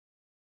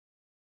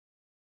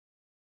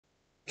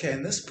Okay,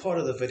 in this part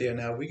of the video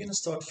now, we're going to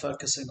start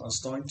focusing on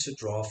starting to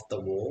draft the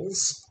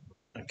walls.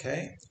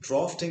 Okay,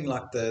 drafting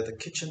like the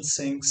kitchen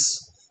sinks,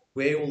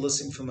 where all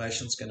this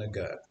information is going to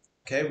go.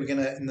 Okay, we're going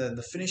to, in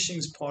the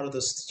finishings part of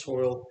this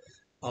tutorial,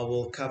 I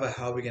will cover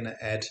how we're going to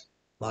add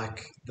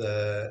like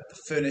the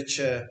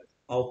furniture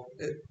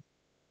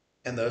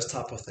and those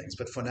type of things.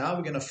 But for now,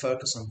 we're going to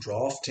focus on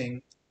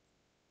drafting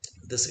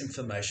this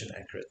information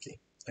accurately.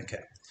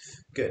 Okay,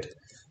 good.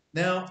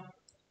 Now,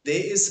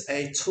 there is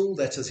a tool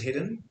that is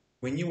hidden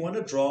when you want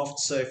to draft.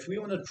 So if we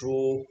want to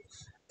draw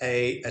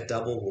a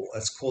double wall,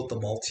 it's called the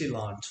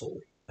multi-line tool.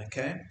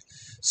 Okay,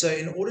 so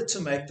in order to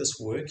make this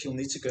work, you'll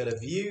need to go to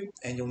view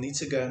and you'll need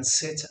to go and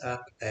set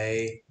up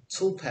a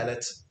tool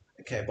palette.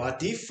 Okay, by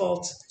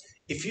default,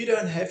 if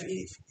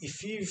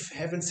you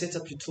haven't set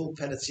up your tool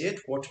palettes yet,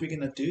 what we're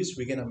going to do is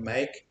we're going to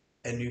make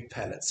a new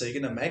palette. So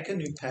you're going to make a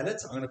new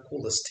palette. I'm going to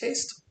call this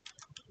test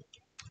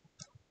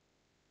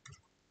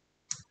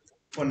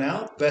for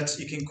now, but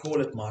you can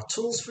call it my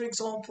tools, for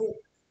example.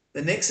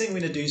 The next thing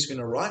we're going to do is we're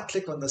going to right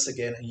click on this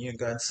again and you can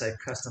go and say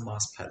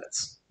customize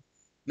palettes.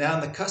 Now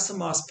in the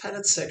customize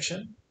palette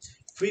section,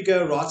 if we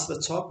go right to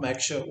the top, make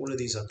sure all of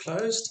these are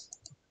closed.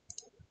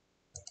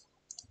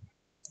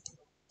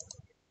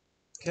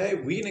 Okay,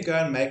 we're going to go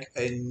and make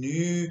a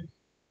new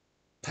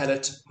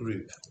palette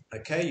group.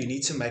 Okay, you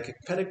need to make a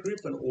palette group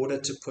in order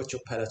to put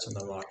your palette on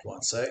the right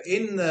one. So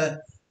in the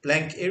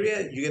blank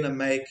area, you're going to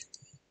make,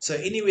 so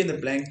anywhere in the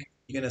blank,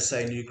 you're going to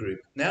say new group.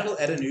 Now it'll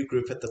add a new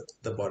group at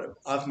the bottom.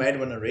 I've made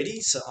one already,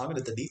 so I'm going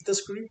to delete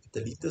this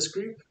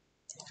group.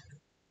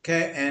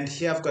 Okay, and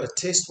here I've got a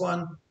test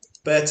one,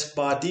 but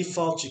by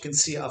default, you can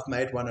see I've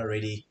made one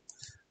already,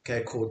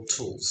 okay, called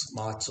tools,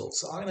 my tools.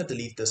 So I'm going to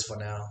delete this for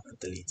now and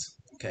delete.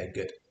 Okay,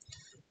 good.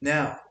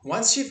 Now,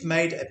 once you've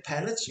made a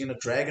palette, you're going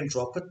to drag and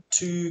drop it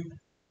to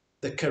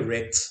the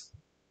correct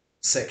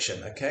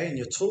section, okay, in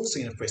your tools. So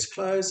you're going to press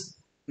close.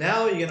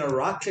 Now you're going to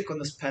right click on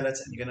this palette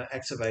and you're going to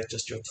activate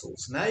just your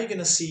tools. Now you're going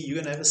to see you're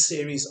going to have a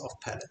series of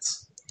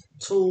palettes,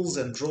 tools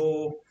and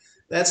draw.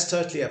 That's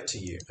totally up to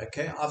you.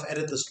 Okay, I've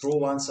added this draw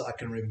one so I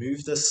can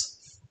remove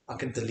this. I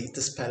can delete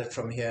this palette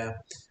from here.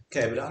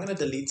 Okay, but I'm going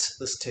to delete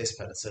this test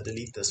palette. So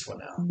delete this for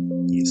now.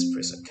 Yes,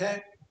 press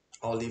OK.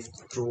 I'll leave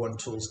draw and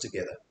tools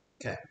together.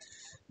 Okay.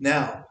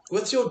 Now,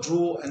 with your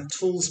draw and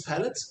tools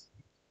palette,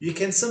 you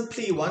can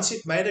simply, once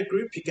you've made a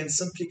group, you can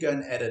simply go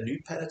and add a new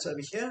palette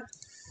over here.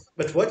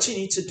 But what you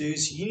need to do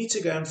is you need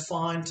to go and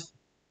find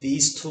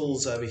these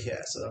tools over here.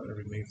 So I'm going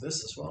to remove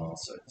this as well.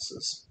 So this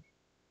is,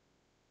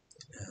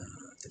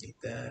 delete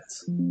that.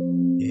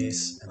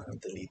 Yes, and I'm going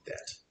to delete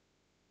that.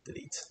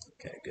 Delete.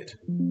 Okay, good.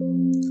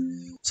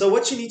 So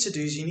what you need to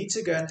do is you need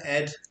to go and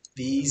add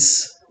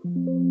these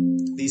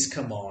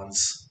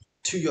commands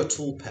to your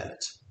tool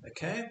palette.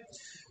 Okay.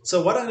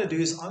 So what I'm going to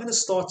do is I'm going to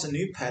start a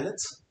new palette.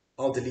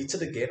 I'll delete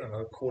it again. I'm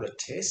going to call it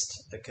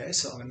test. Okay,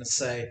 so I'm going to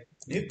say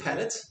new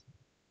palette.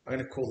 I'm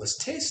going to call this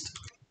test.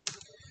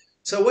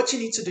 So what you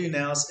need to do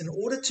now is in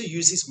order to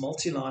use these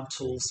multi-line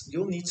tools,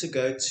 you'll need to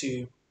go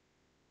to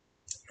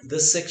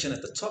this section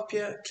at the top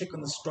here, click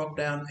on this drop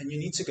down, and you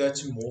need to go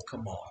to more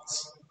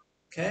commands.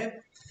 Okay,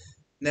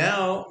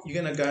 now you're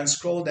going to go and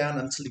scroll down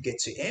until you get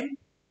to M.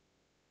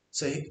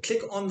 So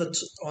click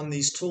on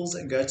these tools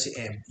and go to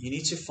M. You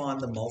need to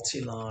find the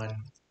multi-line.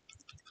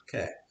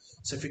 Okay,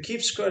 so if you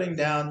keep scrolling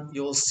down,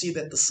 you'll see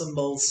that the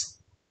symbols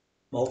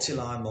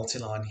multi-line,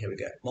 here we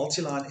go,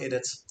 multi-line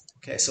edit.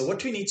 Okay, so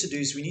what we need to do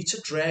is we need to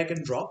drag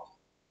and drop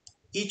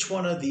each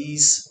one of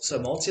these. So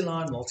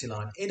multi-line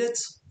edit,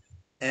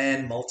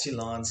 and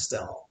multi-line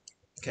style.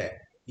 Okay,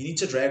 you need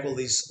to drag all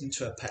these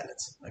into a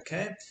palette.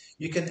 Okay,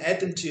 you can add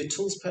them to your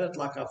tools palette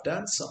like I've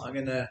done. So I'm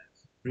going to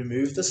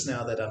remove this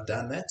now that I've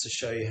done that to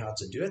show you how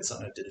to do it. So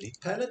I'm going to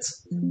delete palette.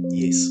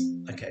 Yes.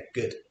 Okay,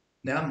 good.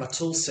 Now my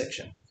tools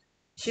section.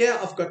 Here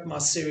I've got my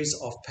series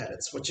of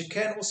palettes. What you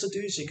can also do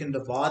is you can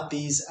divide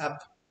these up.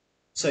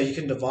 So you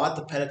can divide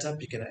the palette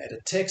up. You can add a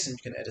text and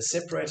you can add a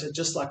separator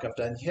just like I've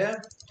done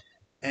here.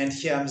 And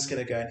here I'm just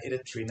going to go and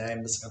edit,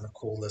 rename this. I'm going to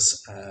call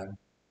this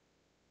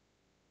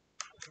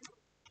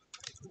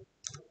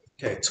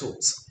okay,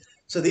 tools.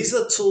 So these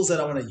are the tools that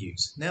I want to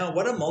use. Now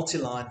what a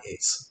multi-line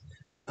is.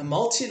 A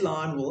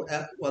multi-line will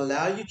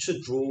allow you to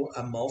draw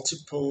a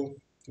multiple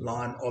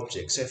line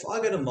object. So if I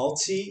go to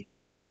multi-line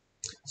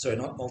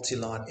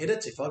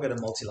edit, if I go to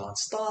multi-line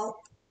style,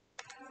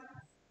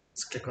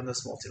 let's click on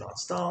this multi-line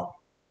style.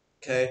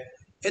 Okay,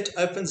 it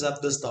opens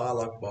up this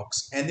dialog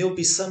box and there'll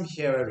be some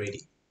here already.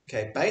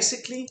 Okay,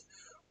 basically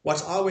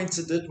what I went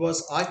to did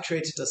was I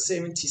created a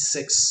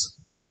 76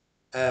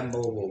 mil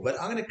wall, but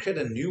I'm going to create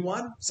a new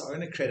one. So I'm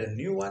going to create a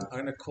new one.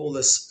 I'm going to call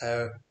this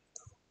a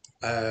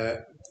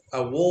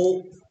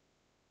wall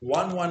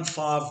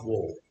 115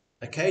 wall.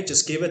 Okay,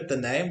 just give it the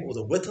name or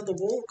the width of the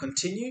wall.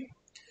 Continue.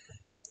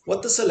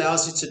 What this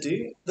allows you to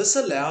do, this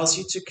allows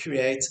you to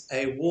create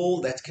a wall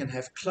that can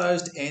have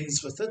closed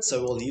ends with it.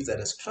 So we'll leave that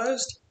as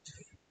closed.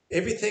 You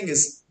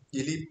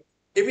leave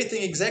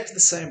everything exactly the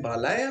same by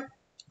layer.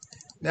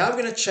 Now I'm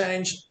going to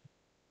change.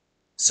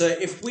 So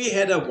if we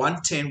had a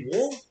 110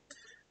 wall,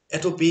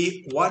 it will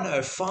be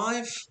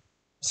 105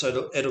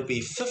 So it'll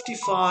be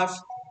 55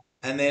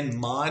 and then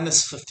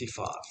minus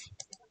 55.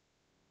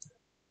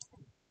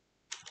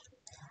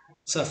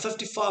 So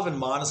 55 and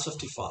minus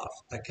 55,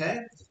 okay?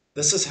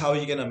 This is how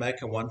you're going to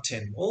make a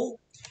 110 wall.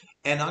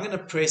 And I'm going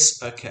to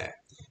press OK.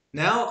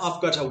 Now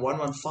I've got a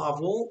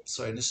 115 wall.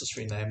 Sorry, let's just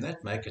rename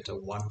that. Make it a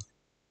 1.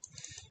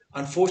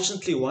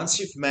 Unfortunately, once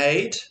you've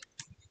made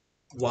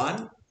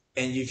 1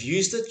 and you've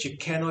used it, you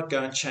cannot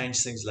go and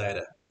change things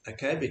later,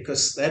 okay?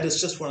 Because that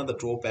is just one of the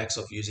drawbacks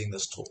of using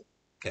this tool.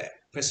 Okay,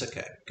 press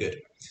OK. Good.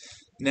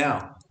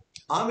 Now,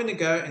 I'm going to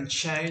go and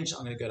change.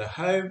 I'm going to go to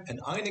Home, and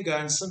I'm going to go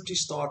and simply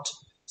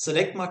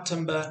select my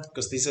timber,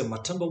 because these are my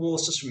timber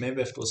walls. Just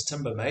remember if it was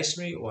timber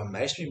masonry or a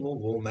masonry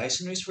wall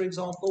masonries, for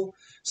example.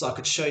 So I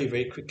could show you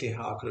very quickly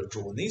how I could have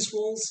drawn these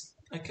walls,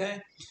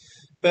 okay?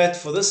 But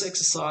for this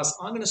exercise,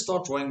 I'm going to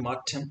start drawing my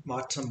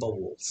timber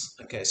walls.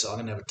 Okay, so I'm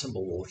going to have a timber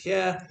wall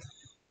here,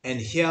 and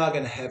here I'm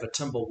going to have a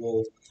timber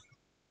wall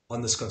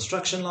on this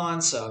construction line.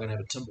 So I'm going to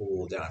have a timber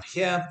wall down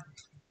here.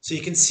 So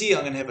you can see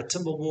I'm going to have a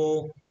timber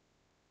wall.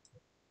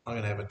 I'm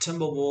going to have a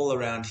timber wall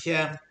around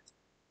here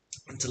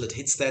until it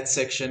hits that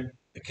section.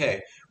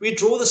 Okay, we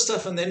draw the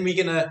stuff, and then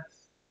we're going to,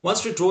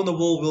 once we've drawn the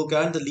wall, we'll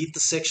go and delete the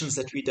sections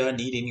that we don't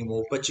need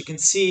anymore. But you can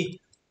see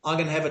I'm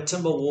going to have a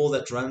timber wall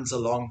that runs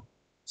along.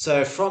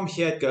 So from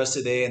here it goes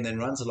to there and then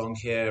runs along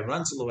here,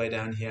 runs all the way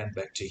down here and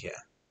back to here.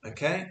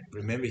 Okay,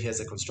 remember here's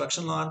the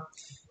construction line.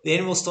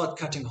 Then we'll start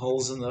cutting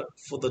holes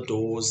for the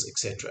doors,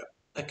 etc.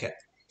 Okay,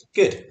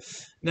 good.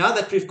 Now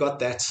that we've got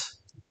that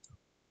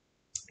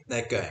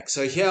going.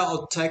 So here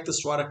I'll take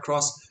this right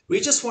across. We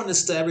just want to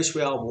establish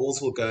where our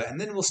walls will go, and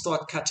then we'll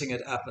start cutting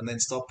it up and then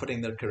start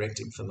putting the correct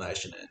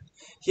information in.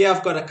 Here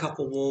I've got a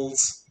couple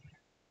walls.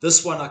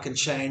 This one I can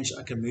change.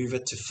 I can move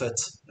it to fit.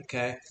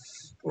 Okay.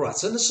 All right,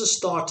 so let's just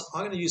start.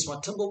 I'm going to use my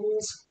timber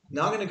walls.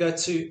 Now I'm going to go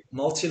to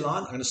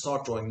multi-line. I'm going to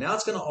start drawing. Now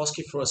it's going to ask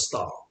you for a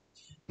style.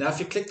 Now if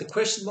you click the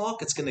question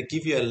mark, it's going to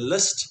give you a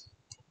list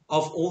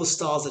of all the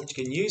styles that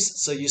you can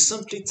use. So you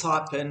simply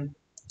type in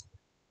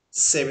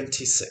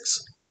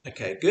 76.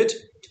 Okay, good.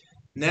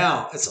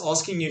 Now it's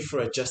asking you for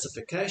a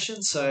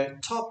justification. So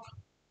top.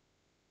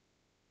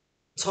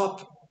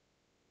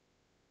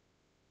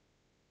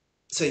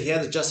 So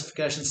here the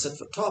justification set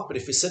for top, but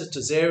if you set it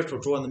to 0, it will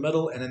draw in the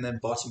middle and then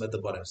bottom at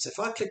the bottom. So if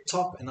I click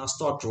top and I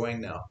start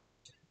drawing now,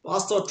 I'll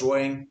start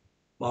drawing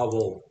my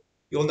wall.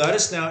 You'll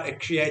notice now it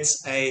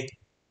creates a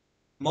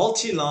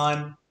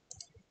multi-line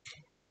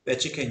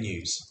that you can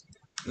use.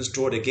 Let's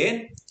draw it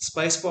again.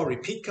 Spacebar,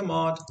 repeat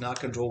command. Now I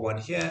can draw one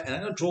here, and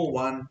I'm going to draw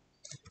one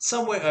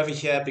somewhere over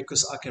here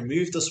because I can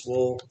move this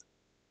wall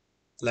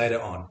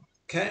later on.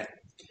 Okay.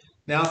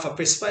 Now if I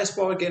press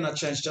spacebar again, I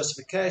change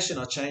justification.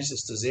 I change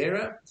this to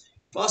 0.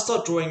 If I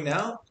start drawing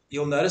now,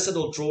 you'll notice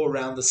it'll draw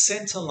around the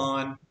center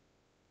line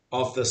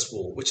of this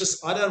wall, which is,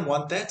 I don't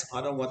want that.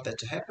 I don't want that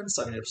to happen.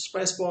 So I'm going to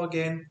spacebar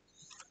again.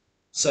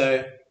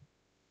 So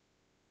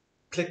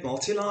click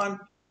multi-line,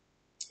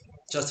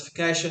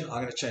 justification.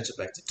 I'm going to change it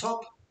back to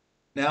top.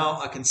 Now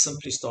I can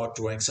simply start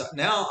drawing. So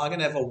now I'm going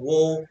to have a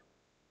wall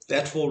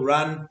that will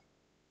run,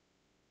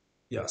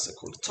 so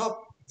call it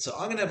top. So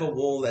I'm going to have a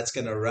wall that's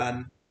going to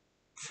run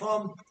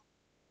from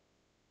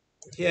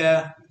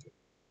here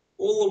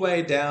all the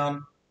way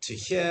down to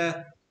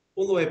here,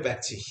 all the way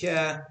back to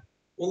here,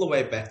 all the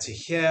way back to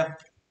here,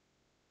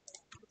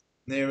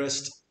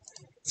 nearest.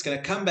 It's going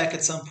to come back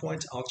at some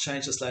point. I'll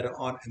change this later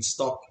on and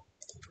stop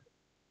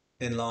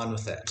in line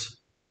with that.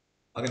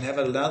 I'm going to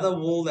have another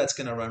wall that's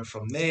going to run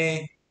from there.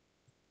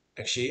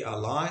 Actually, I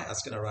lie.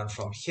 It's going to run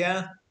from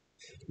here.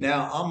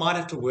 Now, I might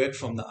have to work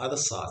from the other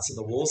side. So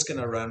the wall's going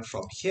to run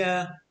from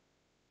here,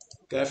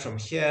 go from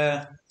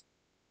here,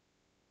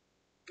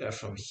 go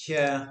from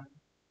here,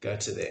 go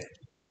to there.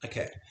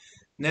 Okay.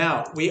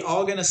 Now, we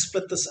are going to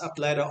split this up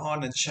later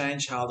on and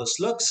change how this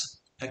looks.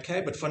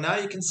 Okay, but for now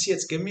you can see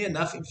it's given me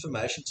enough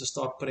information to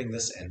start putting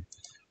this in.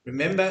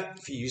 Remember,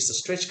 if you use the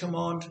stretch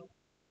command,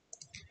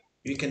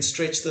 you can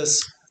stretch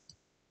this.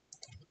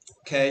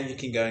 Okay, you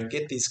can go and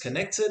get these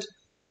connected.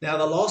 Now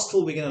the last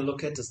tool we're going to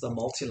look at is the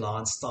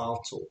multi-line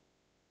style tool.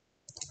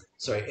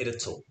 Sorry, edit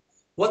tool.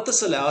 What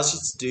this allows you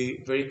to do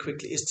very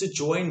quickly is to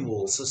join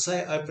walls. So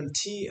say open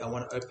T, I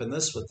want to open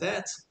this with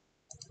that.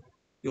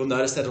 You'll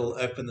notice that it will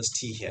open this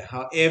T here.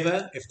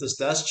 However, if this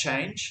does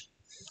change,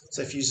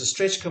 so if you use the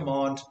stretch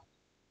command,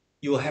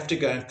 you will have to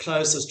go and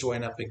close this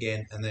join up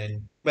again, and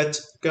then, but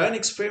go and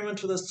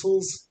experiment with those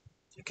tools.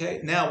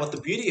 Okay, now what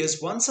the beauty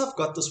is, once I've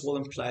got this wall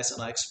in place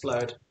and I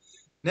explode,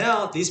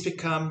 now these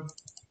become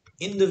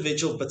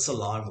individual bits of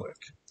line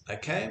work.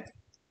 Okay,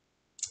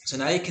 so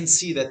now you can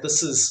see that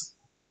this is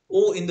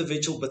all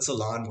individual bits of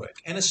line work,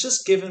 and it's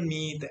just given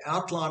me the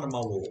outline of my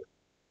wall.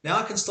 Now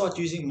I can start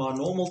using my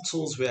normal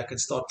tools where I can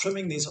start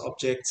trimming these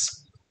objects,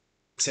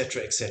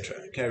 etc., etc.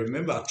 Okay,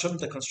 remember I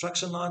trimmed the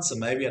construction line, so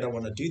maybe I don't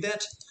want to do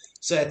that.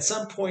 So at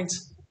some point,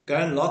 go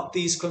and lock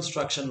these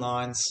construction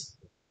lines,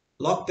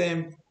 lock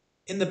them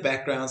in the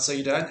background so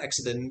you don't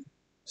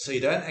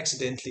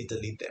accidentally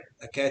delete them.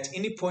 Okay, at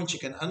any point you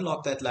can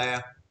unlock that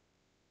layer.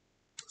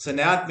 So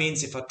now it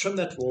means if I trim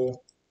that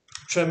wall,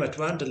 trim, it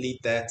won't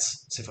delete that.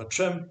 So if I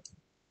trim,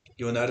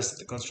 you'll notice that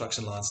the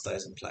construction line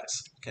stays in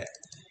place. Okay,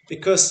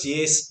 because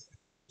yes,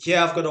 here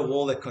I've got a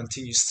wall that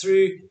continues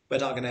through,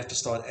 but I'm going to have to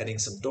start adding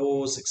some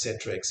doors,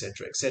 etc.,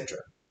 etc., etc.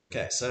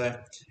 Okay, so,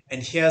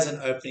 and here's an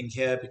opening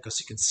here because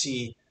you can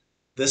see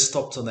this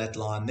stopped on that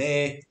line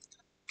there.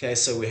 Okay,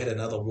 so we had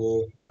another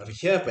wall over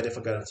here, but if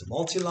I go into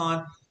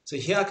multi-line, so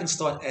here I can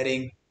start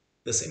adding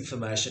this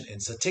information in.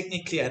 So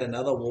technically I had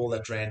another wall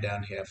that ran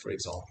down here, for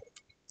example.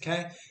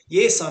 Okay,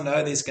 yes, I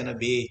know there's going to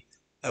be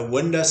a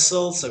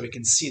windowsill, so we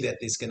can see that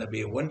there's going to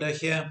be a window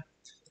here.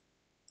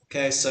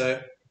 Okay,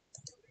 so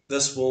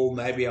this wall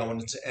maybe I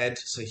wanted to add,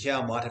 so here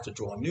I might have to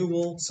draw a new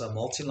wall, so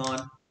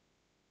multi-line.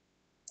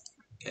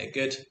 Okay,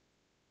 good.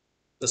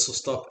 This will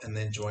stop and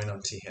then join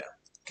onto here.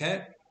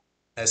 Okay,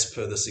 as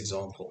per this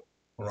example.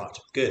 All right,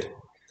 good.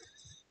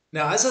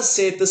 Now, as I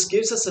said, this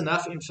gives us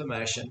enough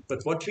information, but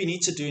what we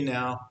need to do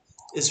now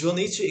is we'll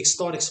need to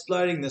start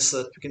exploding this so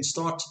that we can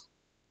start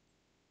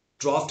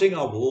drafting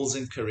our walls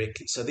in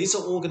correctly. So these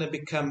are all going to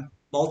become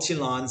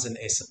multi-lines in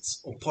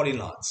essence, or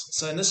polylines.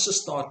 So let's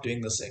just start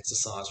doing this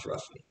exercise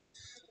roughly.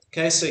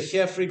 Okay, so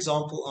here, for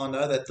example, I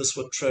know that this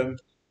would trim,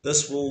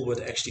 this wall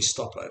would actually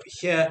stop over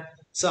here.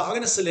 So I'm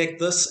going to select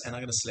this, and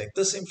I'm going to select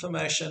this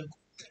information,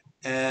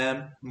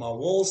 and my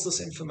walls,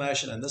 this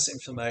information, and this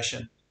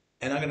information,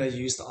 and I'm going to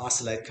use the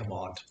isolate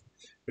command.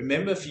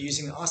 Remember, if you're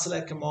using the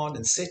isolate command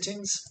in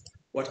settings,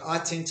 what I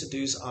tend to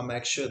do is I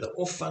make sure the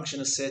off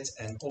function is set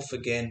and off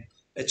again.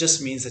 It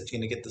just means that you're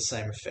going to get the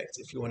same effect.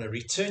 If you want to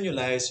return your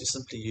layers, you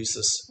simply use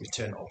this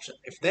return option.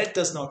 If that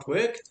does not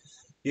work,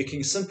 you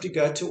can simply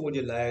go to all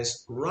your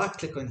layers, right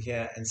click on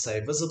here and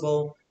say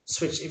visible,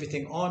 switch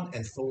everything on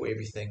and thaw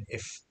everything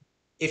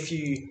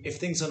if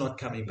things are not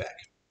coming back.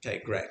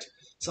 Okay, great.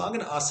 So I'm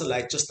going to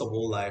isolate just the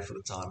wall layer for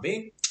the time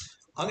being.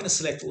 I'm going to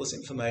select all this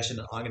information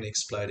and I'm going to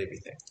explode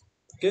everything.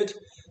 Good.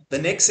 The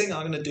next thing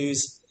I'm going to do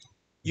is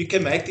you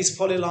can make these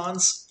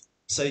polylines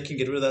so you can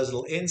get rid of those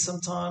little ends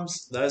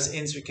sometimes. Those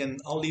ends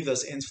I'll leave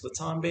those ends for the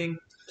time being.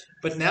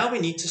 But now we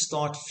need to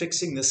start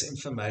fixing this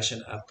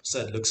information up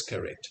so it looks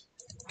correct.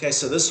 Okay,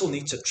 so this will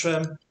need to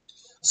trim.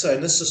 So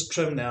let's just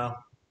trim now.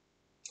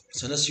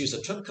 So let's use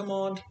the trim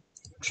command.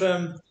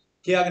 Trim.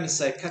 Here I'm going to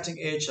say cutting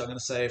edge. I'm going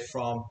to say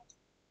from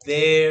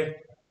there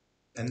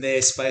and there,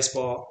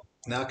 spacebar.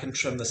 Now I can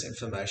trim this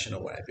information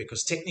away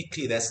because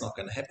technically that's not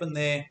going to happen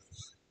there.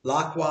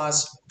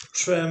 Likewise,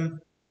 trim.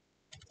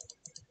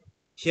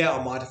 Here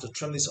I might have to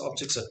trim these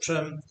objects. So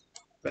trim,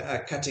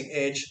 cutting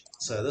edge.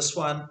 So this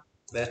one,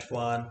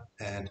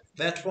 and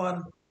that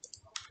one.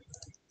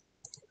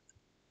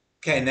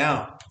 Okay,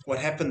 now what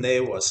happened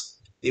there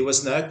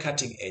was no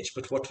cutting edge.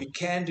 But what we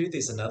can do,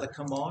 there's another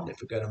command. If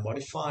we go to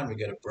modify and we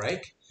go to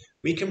break,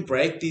 we can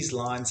break these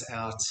lines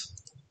out.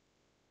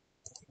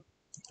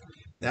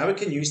 Now we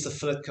can use the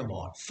fillet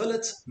command.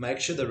 Fillet, make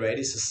sure the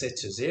radius is set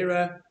to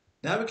 0.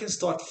 Now we can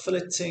start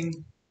filleting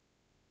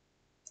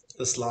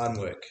this line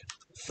work.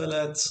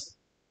 Fillet,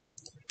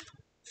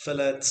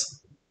 fillet,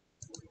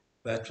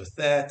 that with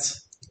that.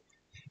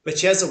 But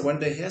here's a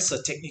window here, so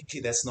technically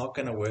that's not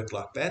going to work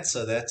like that.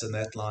 So that and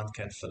that line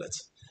can fillet.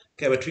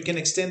 Okay, but we can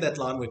extend that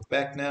line work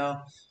back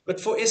now. But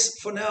for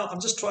now,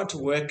 I'm just trying to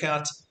work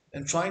out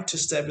and trying to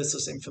establish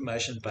this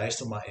information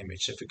based on my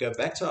image. So if we go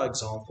back to our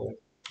example,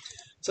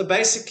 so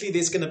basically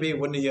there's going to be a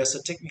window here, so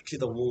technically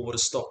the wall would have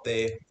stopped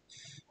there.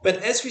 But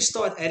as we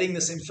start adding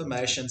this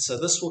information, so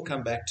this will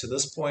come back to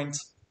this point.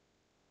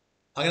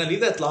 I'm going to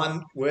leave that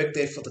line work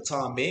there for the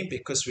time being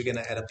because we're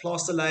going to add a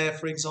plaster layer,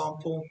 for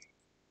example.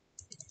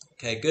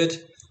 Okay,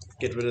 good.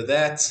 Get rid of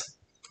that.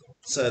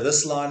 So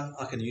this line,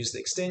 I can use the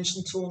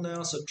extension tool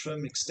now. So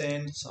trim,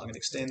 extend. So I'm going to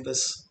extend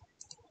this.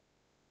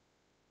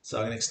 So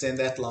I'm going to extend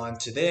that line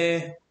to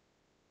there.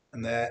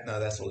 And that, no,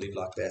 that will leave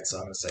like that. So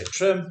I'm going to say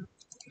trim.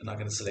 And I'm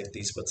going to select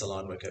these bits of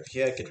line work over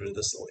here. Get rid of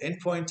this little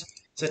endpoint.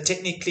 So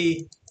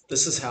technically,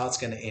 this is how it's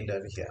going to end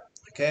over here.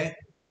 Okay.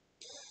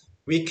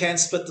 We can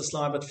split this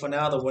line, but for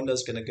now, the window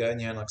is going to go in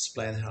here and I'll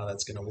explain how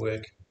that's going to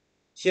work.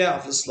 Here,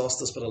 I've just lost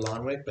this bit of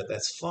line work, but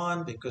that's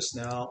fine because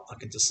now I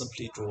can just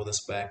simply draw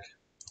this back.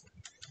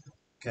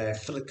 Okay,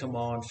 fillet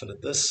command, fillet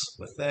this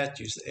with that,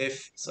 use the F,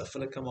 so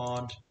fillet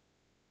command,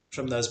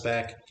 trim those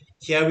back.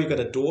 Here we've got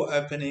a door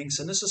opening,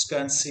 so let's just go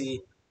and see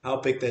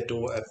how big that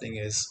door opening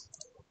is.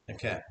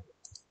 Okay,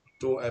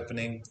 door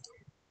opening.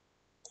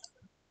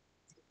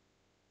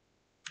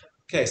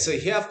 Okay, so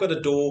here I've got a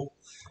door,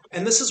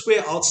 and this is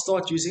where I'll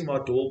start using my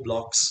door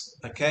blocks.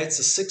 Okay, it's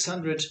a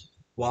 600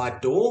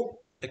 wide door.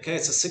 Okay,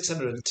 it's a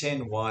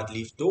 610 wide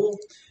leaf door.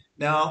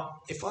 Now,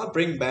 if I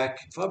bring back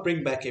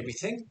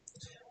everything,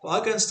 well,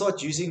 I go and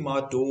start using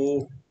my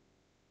door.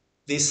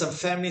 There's some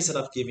families that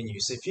I've given you.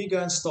 So if you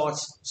go and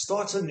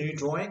start a new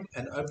drawing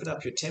and open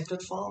up your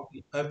template file,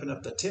 open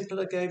up the template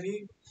I gave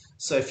you.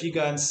 So if you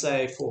go and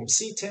say Form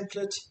C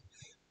template,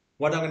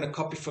 what I'm going to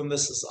copy from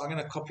this is I'm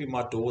going to copy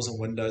my doors and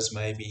windows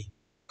maybe.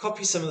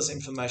 Copy some of this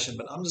information,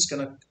 but I'm just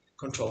going to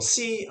Control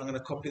C. I'm going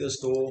to copy this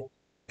door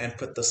and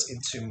put this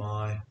into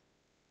my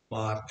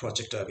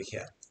project over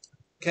here.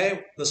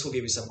 Okay, this will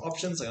give you some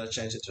options. I'm going to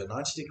change it to a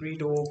 90-degree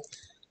door.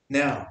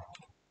 Now,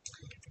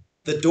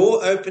 The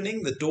door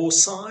opening, the door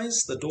size,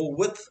 the door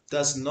width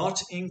does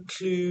not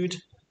include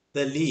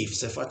the leaf.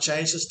 So if I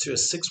change this to a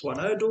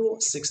 610 door,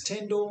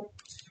 610 door,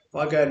 if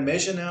I go and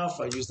measure now, if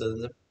I use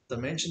the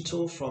dimension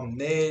tool from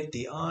there,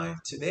 DI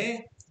to there,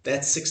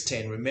 that's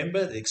 610. Remember,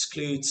 it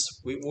excludes,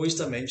 we always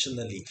dimension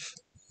the leaf.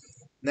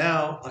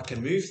 Now I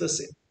can move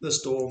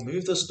this door,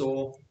 move this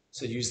door.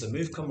 So use the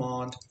move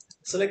command,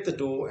 select the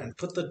door and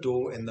put the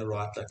door in the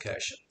right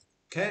location.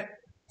 Okay.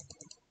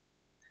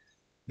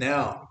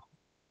 Now,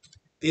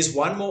 there's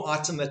one more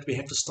item that we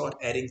have to start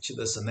adding to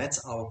this, and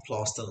that's our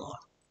plaster line.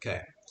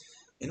 Okay.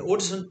 In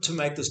order to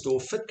make this door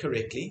fit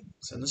correctly,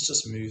 so let's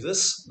just move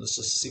this. Let's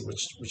just see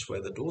which way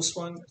the door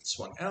swung. It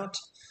swung out.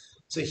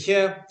 So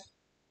here,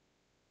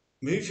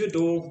 move your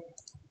door.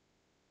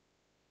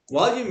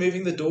 While you're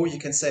moving the door, you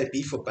can say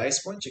B for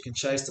base point. You can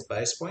change the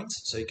base point.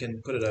 So you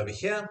can put it over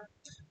here.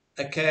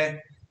 Okay.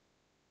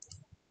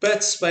 But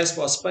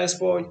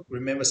spacebar,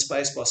 remember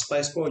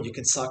spacebar, you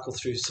can cycle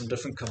through some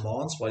different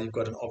commands while you've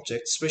got an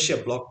object, especially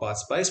a block by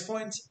its base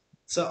point.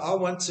 So I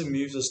want to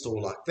move this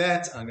door like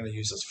that. I'm going to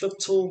use this flip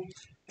tool.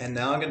 And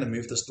now I'm going to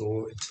move this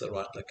door into the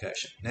right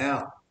location.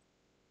 Now,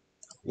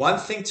 one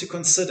thing to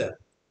consider,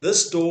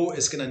 this door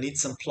is going to need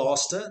some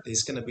plaster.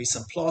 There's going to be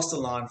some plaster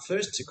line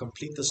first to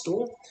complete this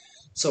door.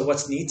 So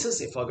what's neat is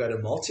if I go to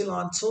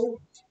multiline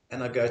tool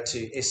and I go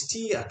to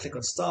ST, I click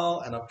on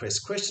style and I press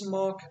question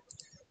mark,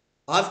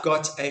 I've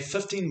got a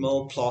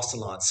 15mm plaster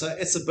line. So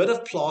it's a bit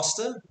of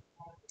plaster.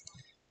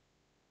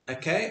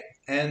 Okay,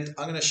 and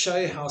I'm going to show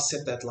you how I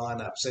set that line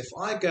up. So if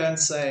I go and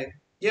say,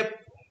 yep,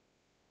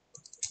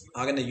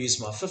 I'm going to use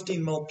my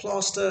 15mm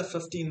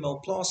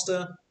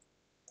plaster.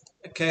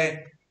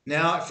 Okay,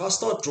 now if I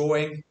start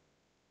drawing,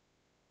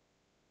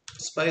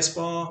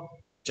 spacebar,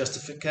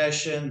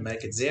 justification,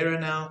 make it 0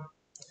 now.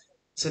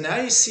 So now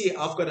you see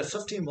I've got a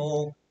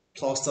 15mm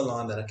plaster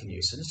line that I can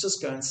use. So let's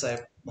just go and say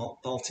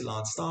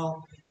multi-line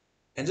style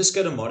and just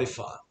go to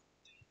modify.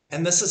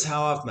 And this is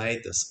how I've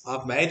made this.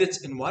 I've made it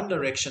in one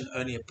direction,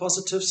 only a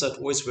positive, so it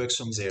always works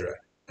from 0.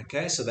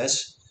 Okay, so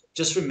that's,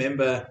 just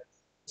remember,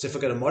 so if I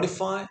go to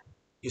modify,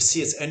 you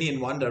see it's only in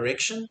one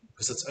direction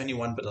because it's only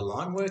one bit of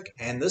line work,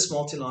 and this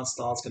multi-line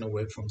style is going to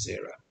work from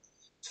 0.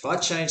 So if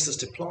I change this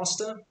to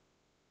plaster,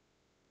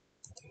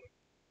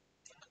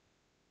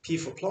 P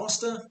for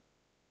plaster,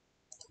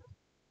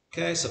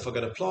 okay, so if I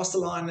go to plaster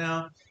line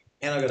now,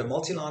 and I go to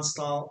multi-line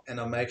style, and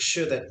I make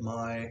sure that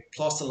my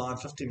plaster line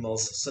 15mm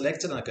is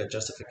selected, and I go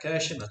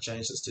justification, I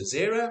change this to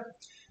 0.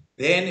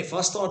 Then if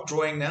I start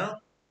drawing now,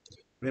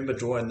 remember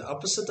draw in the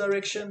opposite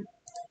direction.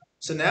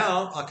 So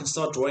now I can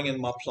start drawing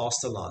in my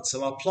plaster line. So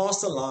my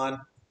plaster line,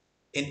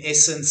 in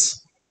essence,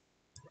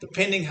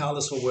 depending how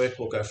this will work,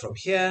 will go from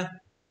here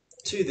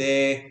to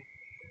there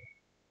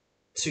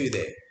to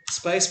there.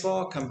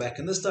 Spacebar, come back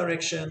in this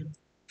direction,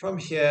 from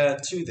here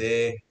to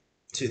there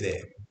to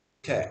there.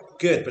 Okay,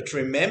 good. But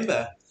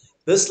remember,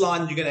 this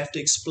line you're going to have to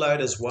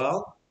explode as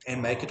well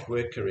and make it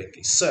work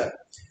correctly. So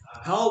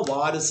how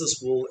wide is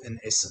this wall in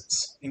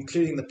essence,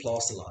 including the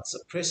plaster line? So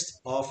press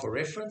R for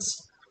reference.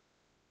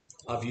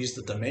 I've used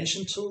the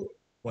dimension tool,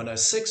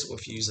 106, or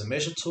if you use the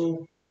measure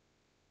tool,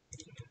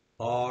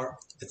 R,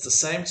 it's the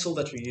same tool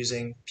that we're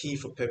using, P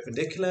for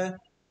perpendicular.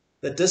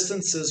 The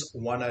distance is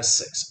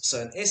 106.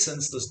 So in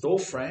essence, this door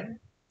frame,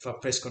 if I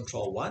press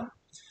Ctrl 1,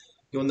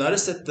 you'll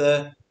notice that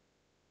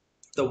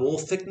the wall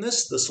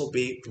thickness, this will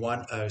be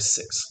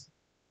 106.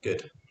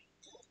 Good.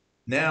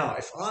 Now,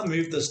 if I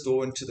move this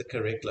door into the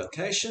correct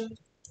location,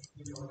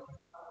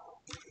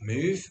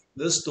 move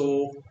this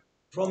door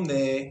from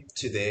there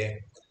to there,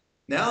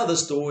 now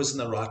this door is in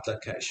the right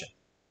location,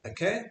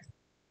 okay?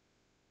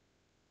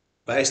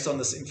 Based on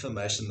this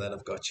information that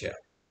I've got here.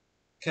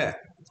 Okay.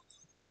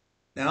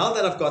 Now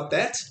that I've got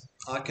that,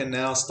 I can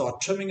now start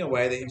trimming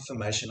away the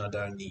information I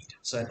don't need.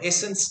 So in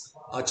essence,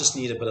 I just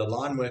need a bit of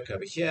line work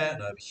over here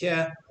and over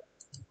here.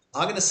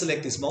 I'm going to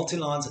select these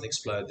multi-lines and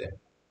explode them.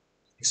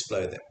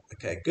 Explode them.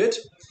 Okay, good.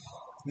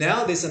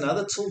 Now there's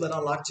another tool that I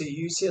like to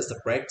use here, is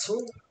the break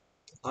tool.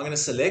 I'm going to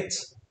select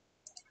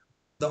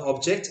the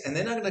object, and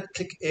then I'm going to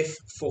click F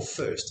for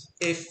first.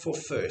 F for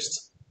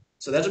first.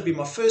 So that will be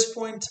my first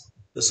point.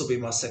 This will be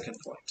my second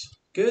point.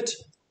 Good.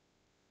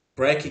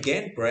 Break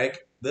again. Break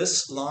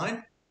this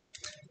line.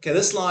 Okay,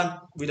 this line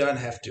we don't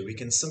have to. We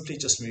can simply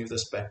just move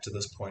this back to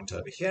this point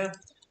over here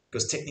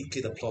because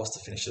technically the plaster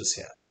finishes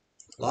here.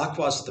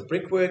 Likewise with the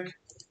brickwork,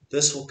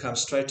 this will come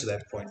straight to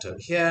that point over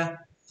here.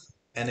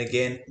 And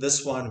again,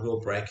 this one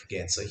will break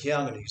again. So here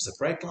I'm going to use the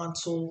break line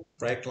tool.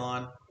 Break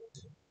line.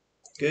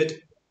 Good.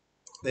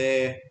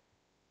 There,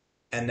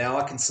 and now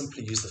I can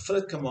simply use the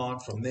fillet command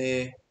from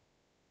there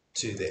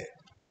to there.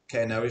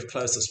 Okay, now we've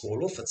closed this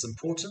wall off. It's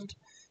important.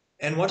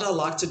 And what I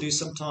like to do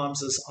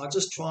sometimes is I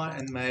just try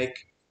and make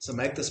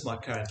this my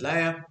current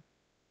layer.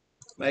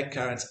 Make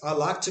current. I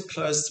like to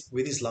close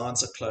where these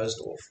lines are closed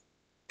off.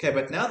 Okay,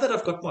 but now that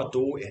I've got my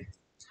door in,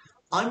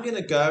 I'm going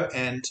to go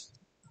and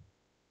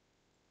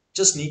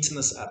just neaten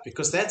this up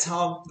because that's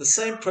how the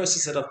same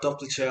process that I've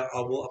adopted here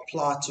I will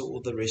apply to all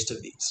the rest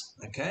of these.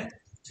 Okay.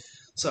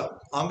 So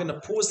I'm going to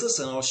pause this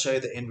and I'll show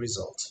you the end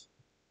result.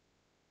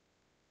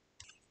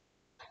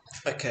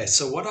 Okay,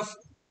 so what I've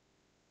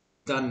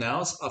done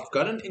now is I've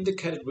got an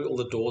indicated where all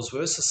the doors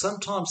were. So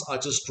sometimes I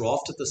just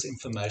drafted this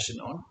information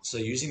on. So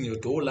using your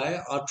door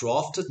layer, I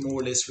drafted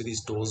more or less where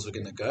these doors were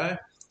going to go.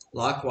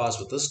 Likewise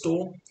with this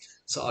door.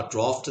 So I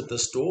drafted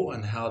this door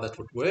and how that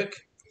would work.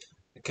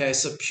 Okay,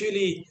 so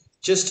purely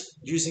just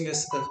using a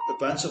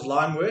bunch of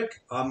line work,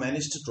 I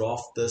managed to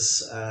draft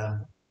this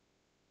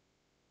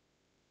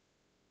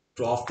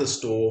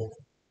door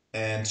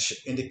and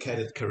indicate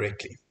it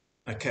correctly.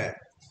 Okay,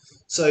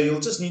 so you'll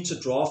just need to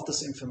draft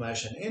this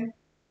information in.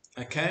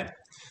 Okay,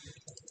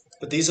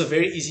 but these are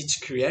very easy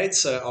to create,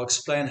 so I'll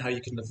explain how you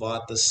can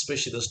divide this,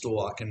 especially this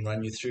door. I can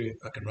run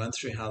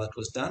through how that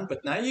was done.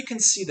 But now you can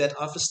see that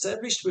I've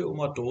established where all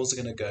my doors are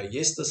going to go.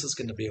 Yes, this is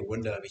going to be a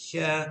window over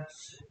here,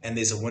 and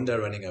there's a window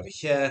running over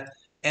here,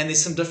 and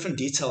there's some different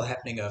detail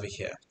happening over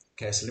here.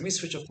 Okay, so let me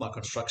switch off my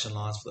construction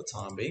lines for the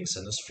time being, so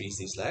let's freeze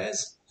these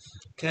layers.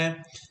 Okay,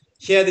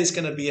 here there's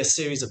going to be a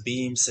series of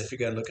beams. So if we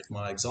go and look at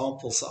my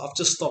example, so I've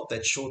just stopped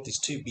that short. There's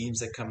two beams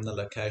that come in the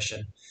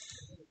location.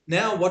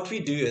 Now what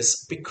we do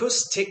is,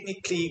 because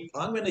technically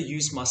I'm going to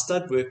use my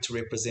stud work to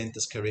represent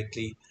this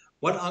correctly,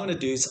 what I'm going to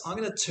do is I'm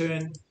going to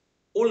turn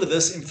all of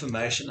this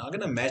information, I'm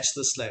going to match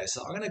this layer.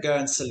 So I'm going to go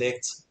and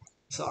select,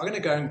 so I'm going to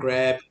go and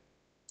grab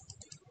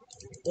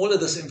all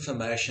of this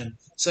information.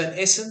 So in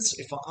essence,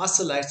 if I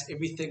isolate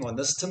everything on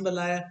this timber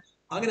layer,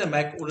 I'm going to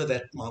make all of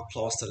that my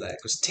plaster layer,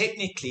 because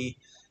technically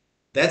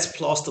that's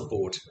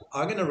plasterboard.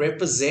 I'm going to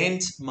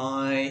represent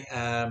my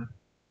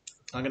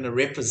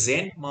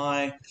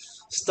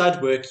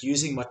stud work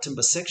using my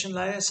timber section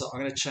layer. So I'm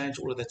going to change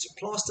all of that to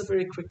plaster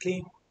very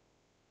quickly.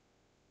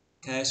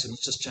 Okay, so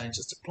let's just change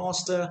this to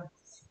plaster.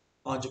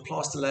 Find your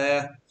plaster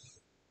layer.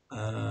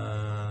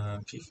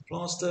 P for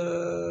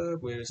plaster.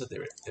 Where is it?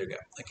 There we go.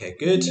 Okay,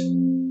 good.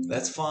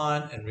 That's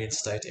fine. And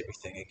reinstate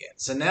everything again.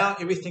 So now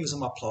everything's on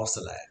my plaster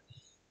layer.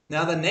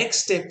 Now the next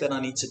step that I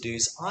need to do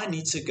is I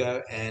need to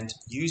go and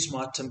use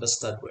my timber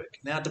stud work.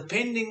 Now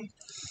depending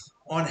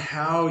on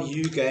how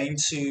you're going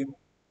to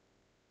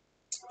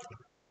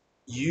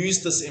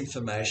use this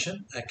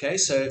information, okay,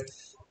 so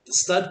the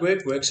stud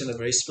work works in a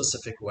very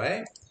specific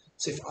way.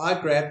 So if I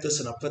grab this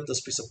and I put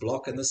this piece of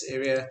block in this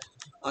area,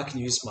 I can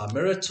use my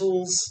mirror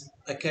tools.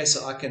 Okay,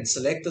 so I can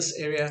select this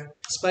area,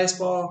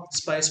 spacebar,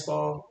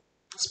 spacebar,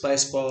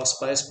 spacebar,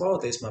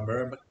 spacebar. There's my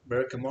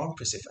mirror command,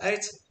 press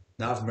F8.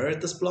 Now I've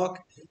mirrored this block.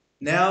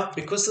 Now,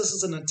 because this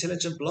is an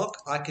intelligent block,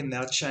 I can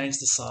now change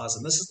the size,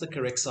 and this is the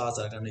correct size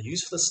that I'm going to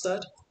use for the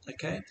stud.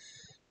 Okay.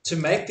 To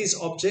make these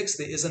objects,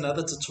 there is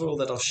another tutorial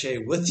that I'll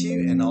share with you,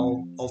 and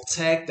I'll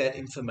tag that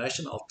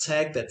information, I'll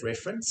tag that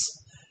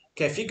reference.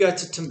 Okay, if you go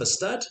to timber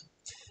stud,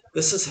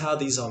 this is how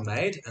these are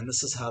made, and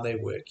this is how they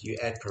work. You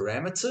add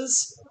parameters,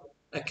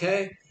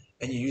 okay,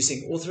 and you're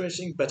using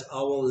authoring, but I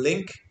will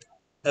link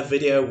a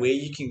video where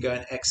you can go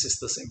and access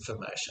this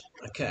information,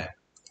 okay,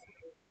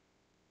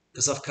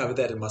 because I've covered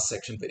that in my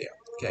section video.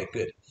 Okay,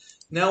 good.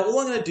 Now all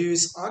I'm going to do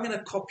is I'm going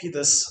to copy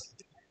this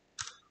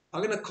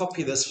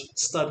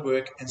stud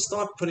work and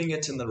start putting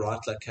it in the right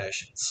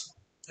locations.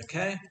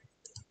 Okay,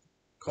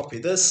 copy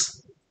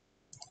this,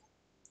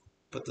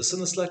 put this in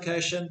this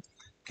location.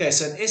 Okay,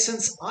 so in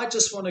essence, I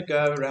just want to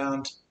go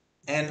around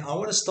and I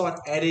want to start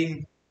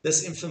adding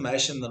this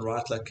information in the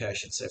right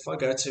location. So if I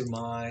go to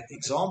my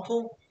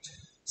example,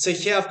 so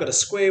here I've got a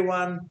square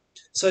one.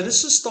 So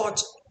let's just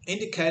start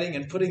indicating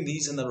and putting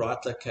these in the right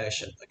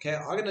location. Okay,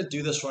 I'm going to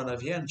do this right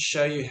over here and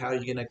show you how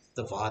you're going to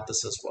divide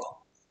this as well.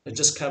 And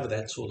just cover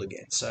that tool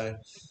again. So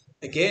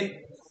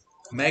again,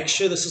 make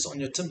sure this is on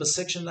your timber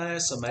section layer.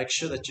 So make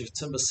sure that your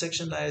timber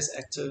section layer is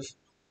active.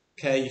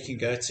 Okay, you can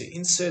go to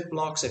insert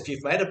blocks. If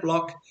you've made a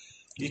block,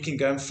 you can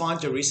go and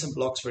find your recent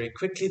blocks very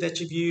quickly that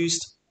you've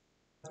used.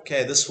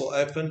 Okay, this will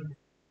open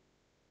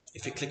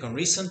if you click on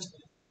recent.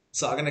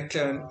 So I'm going to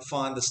go and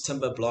find this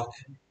timber block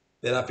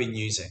that I've been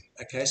using.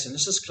 Okay, so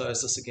let's just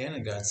close this again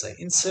and go and say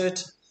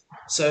insert.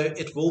 So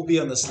it will be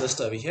on this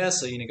list over here.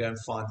 So you're going to go and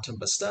find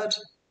timber stud.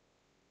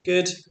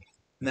 Good.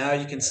 Now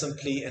you can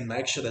simply and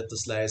make sure that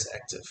this layer is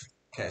active.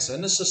 Okay, so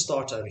let's just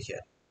start over here.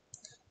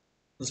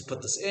 Let's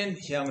put this in.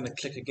 Here I'm going to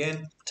click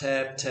again,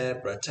 tab,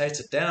 tab, rotate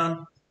it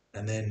down,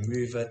 and then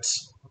move it,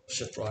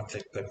 shift right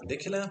click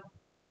perpendicular.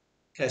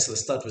 Okay, so the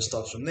stud will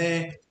start from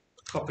there.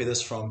 Copy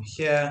this from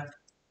here.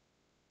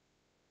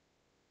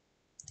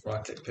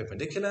 Right click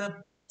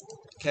perpendicular.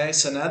 Okay,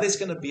 so now there's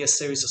going to be a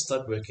series of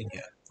stud work in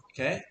here.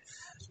 Okay,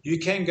 you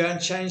can go and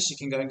change, you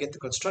can go and get the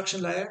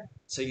construction layer.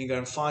 So you can go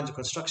and find your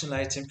construction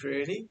layer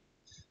temporarily.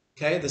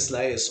 Okay, this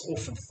layer is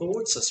off and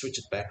forward, so switch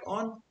it back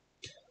on.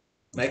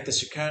 Make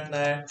this your current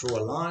layer, draw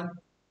a line.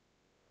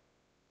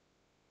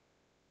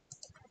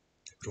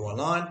 Draw a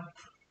line.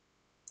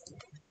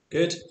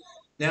 Good.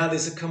 Now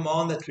there's a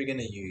command that we're going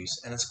to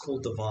use, and it's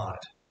called divide.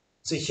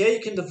 So here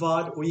you can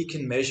divide or you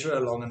can measure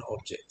along an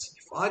object.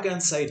 If I go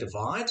and say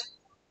divide,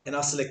 and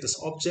I select this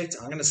object,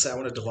 I'm going to say I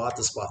want to divide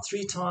this by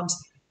 3 times.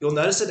 You'll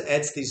notice it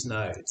adds these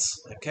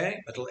nodes. Okay,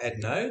 it'll add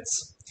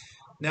nodes.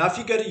 Now if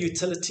you go to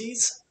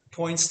utilities,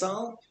 point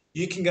style,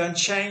 you can go and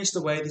change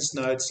the way these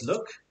nodes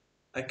look.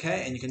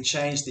 okay, and you can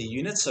change the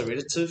unit. So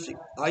relative,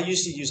 I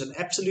usually use an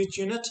absolute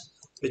unit,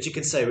 but you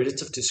can say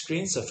relative to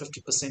screen, so 50%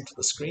 of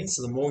the screen.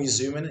 So the more you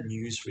zoom in and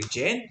you use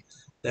regen,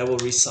 that will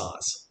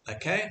resize,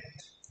 okay?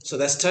 So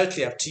that's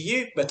totally up to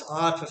you, but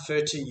I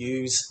prefer to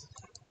use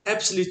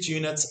absolute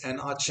units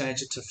and I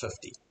change it to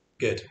 50.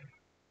 Good,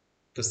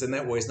 because then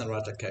that way is in the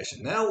right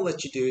location. Now all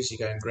that you do is you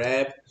go and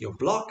grab your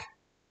block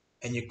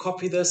and you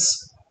copy this.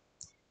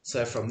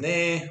 So from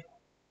there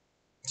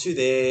to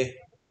there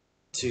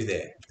to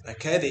there.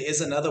 Okay, there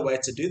is another way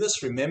to do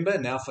this. Remember,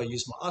 now if I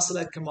use my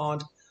isolate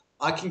command,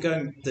 I can go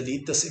and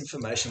delete this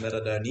information that I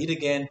don't need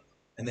again,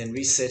 and then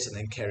reset and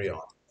then carry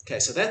on. Okay,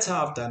 so that's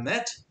how I've done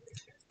that.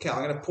 Okay,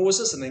 I'm going to pause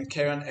this and then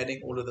carry on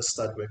adding all of the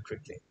stud work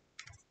quickly.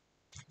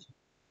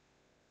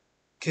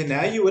 Okay,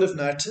 now you would have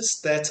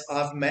noticed that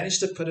I've managed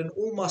to put in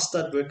all my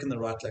stud work in the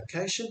right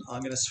location.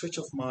 I'm going to switch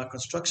off my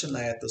construction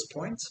layer at this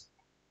point.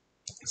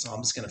 So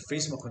I'm just going to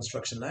freeze my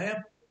construction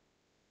layer.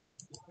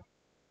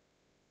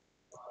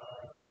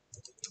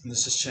 And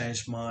let's just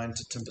change mine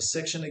to timber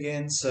section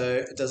again. So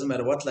it doesn't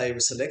matter what layer we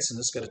select, so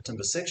let's go to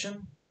timber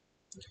section.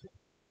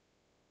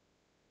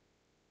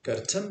 Go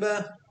to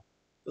timber,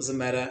 doesn't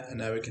matter, and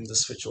now we can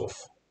just switch off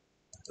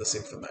this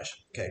information.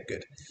 Okay,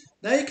 good.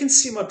 Now you can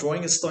see my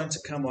drawing is starting to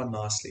come on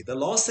nicely. The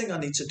last thing I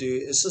need to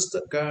do is just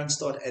to go and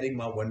start adding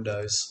my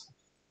windows,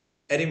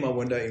 adding my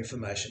window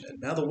information in.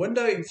 Now the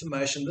window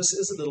information, this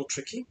is a little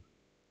tricky,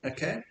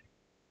 okay?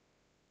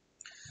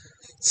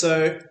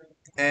 So,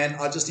 and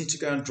I just need to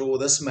go and draw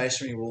this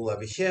masonry wall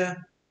over here.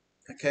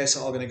 Okay,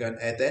 so I'm going to go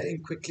and add that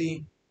in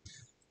quickly.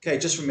 Okay,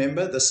 just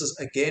remember, this is,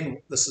 again,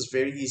 this is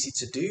very easy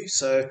to do.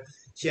 So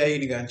here you're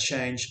going to go and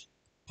change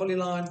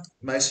polyline,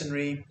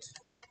 masonry.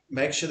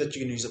 Make sure that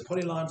you can use a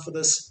polyline for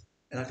this.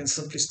 And I can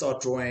simply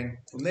start drawing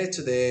from there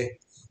to there,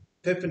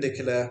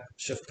 perpendicular,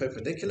 shift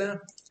perpendicular.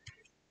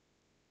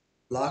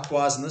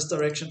 Likewise in this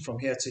direction from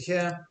here to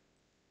here,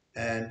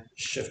 and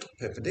shift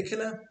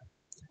perpendicular.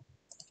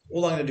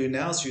 All I'm going to do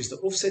now is use the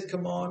offset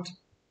command,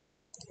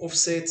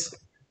 offset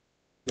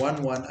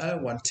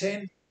 110,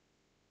 110.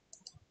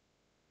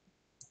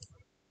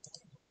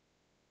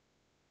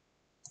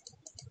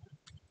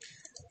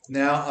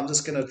 Now I'm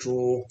just going to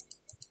draw,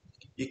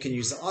 you can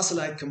use the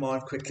isolate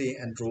command quickly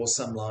and draw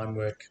some line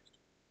work.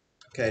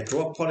 Okay,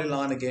 draw a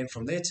polyline again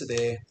from there to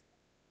there,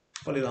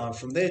 polyline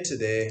from there to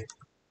there,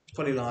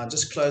 polyline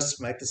just close,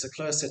 make this a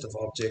closed set of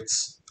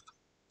objects.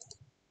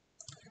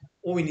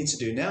 All we need to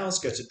do now is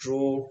go to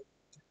draw,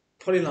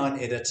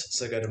 polyline edit,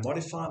 so go to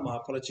modify, my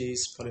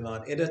apologies,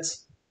 polyline edit,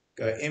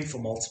 go M for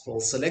multiple,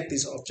 select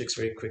these objects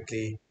very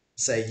quickly,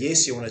 say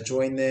yes, you want to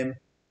join them,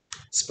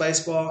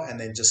 spacebar, and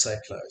then just say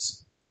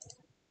close,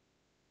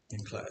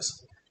 and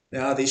close.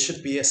 Now there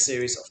should be a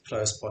series of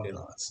closed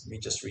polylines. Let me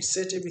just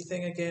reset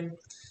everything again.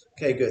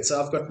 Okay, good,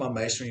 so I've got my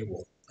masonry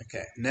wall.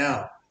 Okay,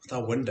 now with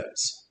our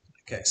windows.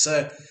 Okay,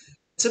 so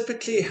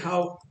typically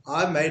how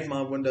I made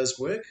my windows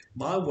work,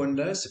 my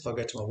windows, if I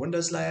go to my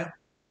windows layer,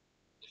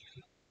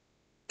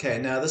 okay,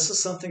 now this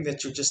is something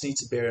that you just need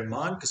to bear in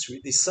mind because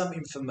there's some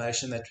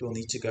information that we'll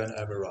need to go and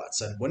override.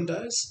 So in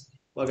Windows,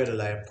 we'll go to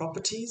Layer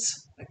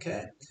Properties,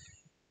 okay.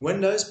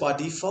 Windows by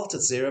default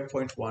it's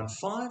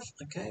 0.15,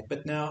 okay,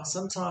 but now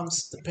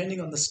sometimes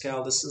depending on the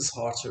scale this is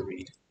hard to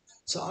read.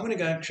 So I'm going to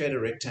go and create a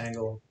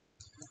rectangle.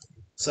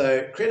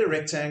 So create a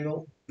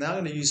rectangle. Now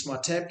I'm going to use my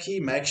tab key,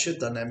 make sure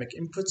dynamic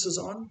inputs is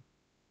on,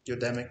 your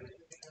dynamic,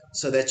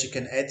 so that you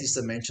can add these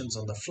dimensions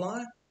on the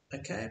fly,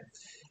 okay.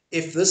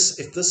 If this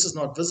is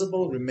not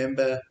visible,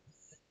 remember,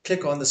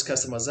 click on this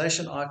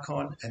customization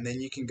icon and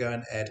then you can go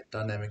and add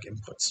dynamic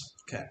inputs.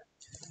 Okay.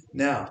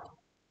 Now,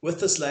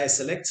 with this layer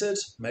selected,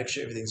 make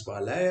sure everything's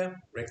by layer,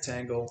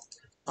 rectangle.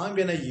 I'm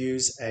going to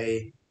use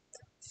a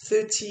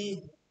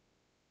 30,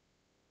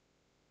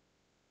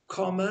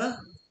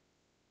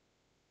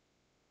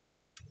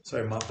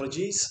 sorry, my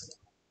apologies,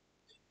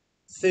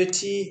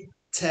 30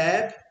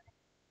 tab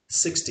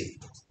 60.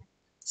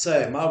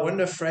 So my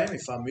window frame,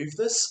 if I move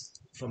this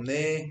from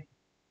there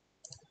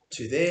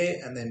to there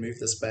and then move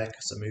this back,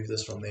 so move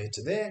this from there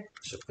to there,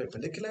 shift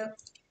perpendicular.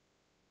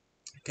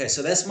 Okay,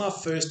 so that's my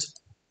first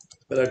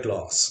bit of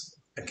glass.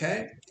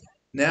 Okay,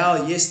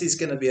 now yes, there's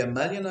going to be a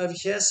mullion over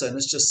here, so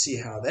let's just see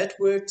how that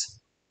worked.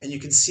 And you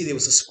can see there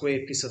was a square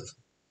piece of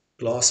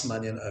glass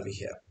mullion over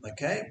here.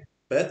 Okay,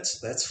 but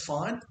that's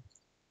fine.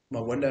 My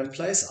window in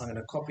place, I'm going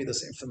to copy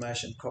this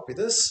information, copy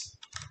this,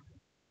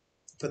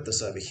 put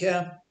this over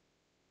here,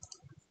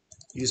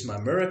 use my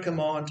mirror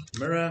command,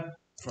 mirror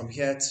from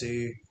here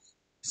to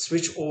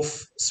switch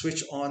off,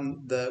 switch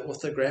on the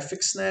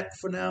orthographic snap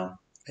for now,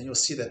 and you'll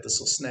see that this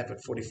will snap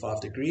at 45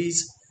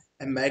 degrees.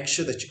 And make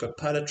sure that you've got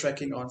polar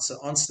tracking on. So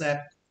on snap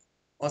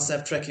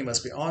tracking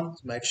must be on.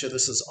 Make sure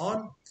this is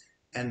on,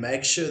 and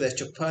make sure that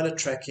your polar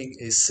tracking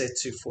is set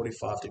to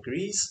 45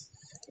 degrees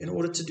in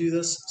order to do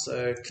this.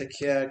 So click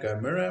here, go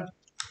mirror.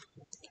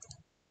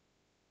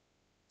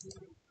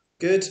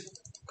 Good.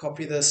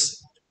 Copy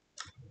this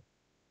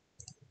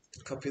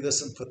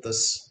and put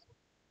this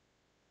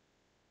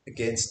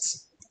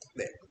against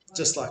there,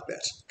 just like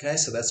that. Okay,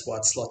 so that's why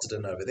it's slotted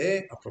in over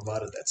there. I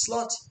provided that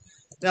slot.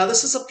 Now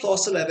this is a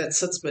plaster layer that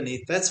sits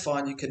beneath. That's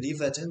fine. You can leave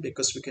that in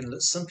because we can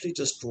simply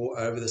just draw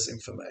over this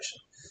information.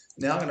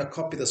 Now I'm going to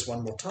copy this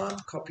one more time.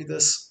 Copy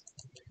this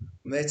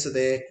from there to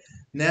there.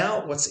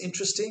 Now what's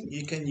interesting,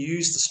 you can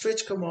use the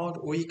stretch command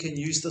or you can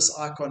use this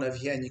icon over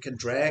here and you can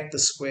drag the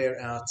square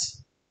out.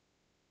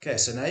 Okay,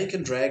 so now you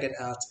can drag it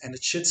out and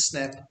it should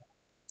snap.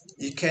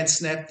 You can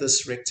snap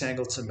this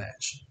rectangle to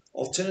match.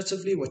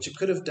 Alternatively, what you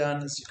could have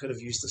done is you could have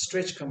used the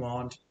stretch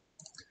command,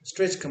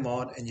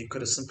 and you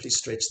could have simply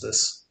stretched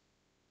this.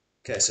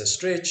 Okay, so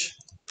stretch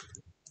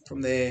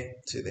from there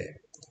to there.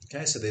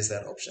 Okay, so there's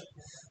that option.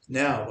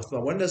 Now, with my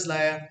windows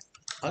layer,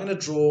 I'm going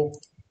to draw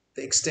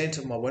the extent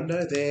of my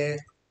window there.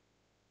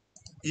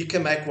 You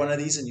can make one of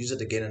these and use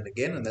it again and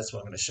again, and that's what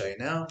I'm going to show you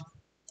now.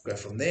 Go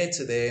from there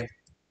to there,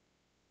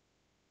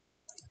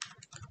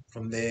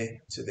 from there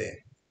to there.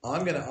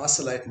 I'm going to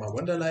isolate my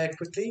window layer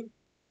quickly.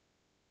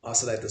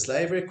 Isolate this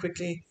layer very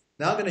quickly.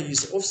 Now I'm going to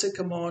use the offset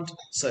command,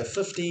 so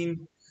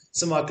 15.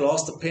 So my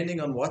glass, depending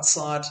on what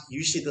side,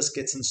 usually this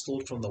gets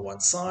installed from the one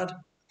side.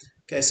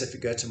 Okay, so if you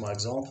go to my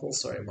example,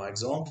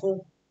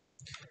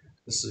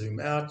 zoom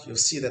out, you'll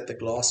see that the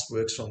glass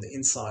works from the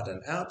inside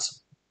and out.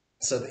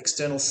 So the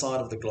external side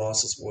of the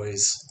glass is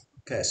always,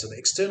 okay, so the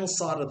external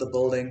side of the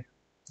building,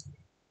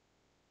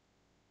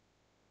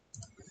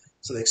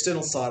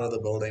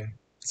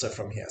 so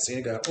from here. So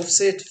you're going to go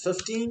offset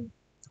 15,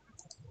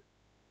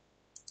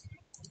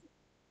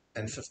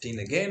 and 15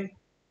 again,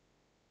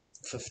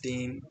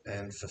 15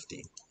 and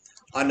 15.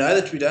 I know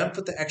that we don't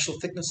put the actual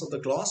thickness of the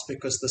glass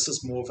because this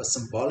is more of a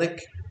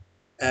symbolic,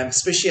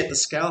 especially at the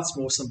scale, it's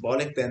more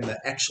symbolic than the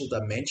actual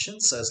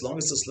dimensions. So as long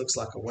as this looks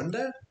like a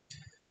window.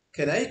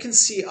 Okay, now you can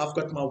see I've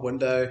got my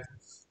window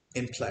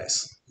in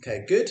place.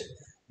 Okay, good.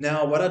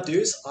 Now what I do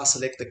is I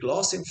select the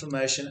glass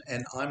information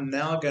and I'm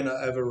now going to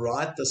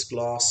override this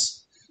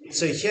glass.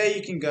 So here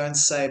you can go and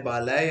say by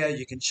layer,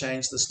 you can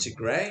change this to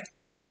gray.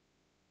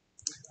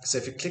 So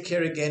if you click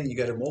here again, you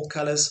go to more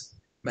colors,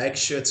 make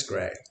sure it's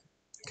gray.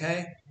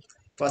 Okay.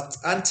 If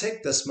I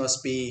untick, this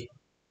must be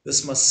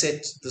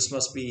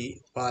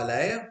by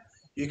layer.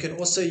 You can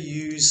also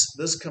use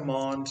this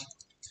command.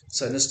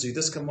 So let's do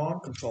this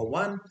command, Control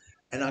 1,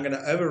 and I'm going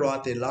to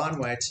override the line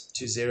weight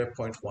to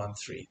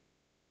 0.13.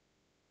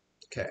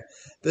 Okay.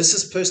 This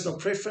is personal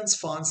preference.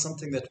 Find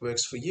something that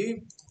works for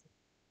you.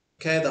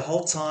 Okay, the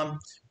whole time,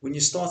 when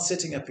you start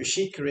setting up your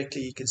sheet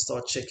correctly, you can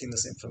start checking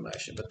this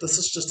information. But this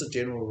is just a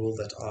general rule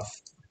that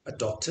I've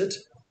adopted.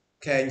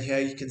 Okay, and here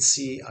you can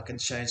see I can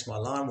change my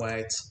line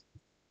weight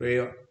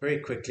very, very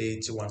quickly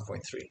to 1.3.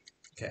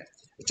 Okay,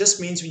 it just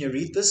means when you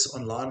read this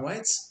on line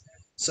weights,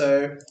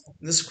 so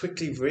this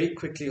very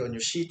quickly on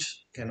your sheet,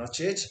 okay, not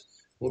yet,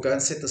 we'll go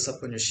and set this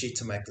up on your sheet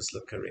to make this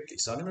look correctly.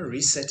 So I'm going to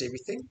reset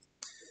everything.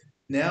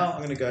 Now I'm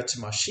going to go to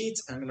my sheet,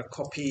 I'm going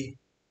to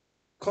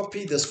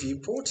copy this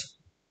viewport,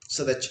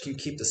 so that you can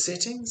keep the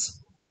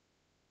settings.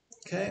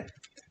 Okay.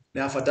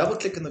 Now if I double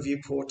click on the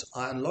viewport,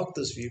 I unlock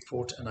this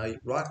viewport and I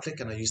right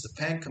click and I use the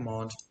pan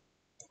command.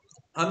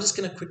 I'm just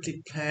going to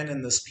quickly pan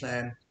in this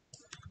plan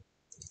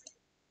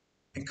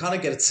and kind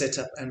of get it set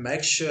up and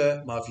make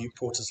sure my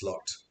viewport is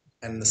locked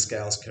and the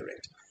scale is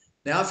correct.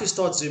 Now if you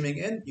start zooming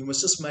in, you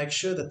must just make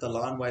sure that the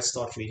line weights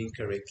start reading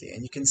correctly,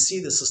 and you can see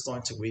this is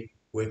starting to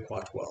work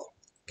quite well.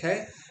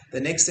 Okay.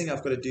 The next thing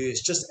I've got to do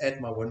is just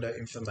add my window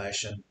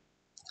information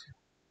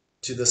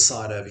to this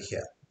side over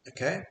here.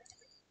 Okay,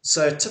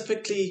 so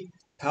typically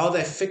how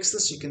they fix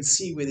this, you can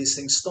see where these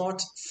things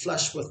start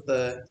flush with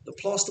the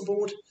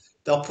plasterboard.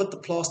 They'll put the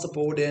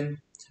plasterboard in,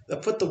 they'll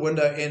put the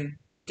window in,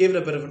 give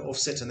it a bit of an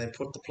offset, and then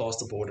put the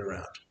plasterboard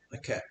around.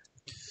 Okay,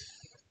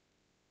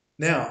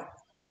 now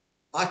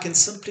I can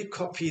simply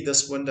copy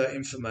this window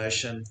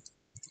information.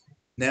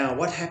 Now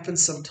what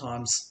happens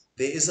sometimes,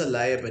 there is a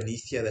layer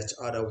beneath here that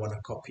I don't want to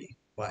copy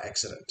by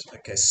accident.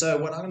 Okay, so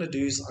what I'm going to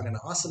do is I'm going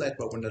to isolate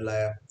my window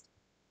layer,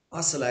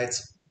 isolate,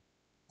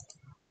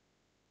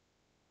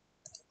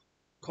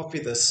 copy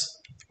this,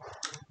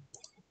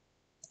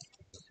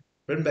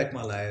 bring back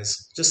my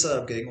layers, just so that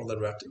I'm getting all the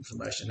right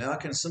information. Now I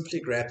can simply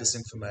grab this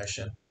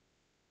information,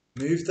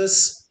 move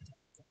this,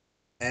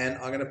 and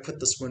I'm going to put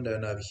this window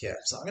in over here.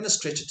 So I'm going to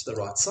stretch it to the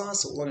right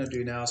size. So all I'm going to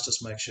do now is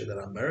just make sure that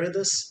I mirror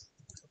this,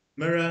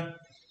 mirror.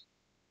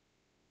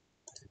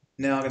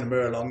 Now I'm going to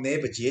mirror along there,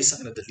 but yes,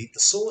 I'm going to delete the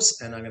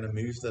source and I'm going to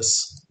move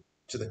this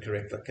to the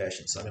correct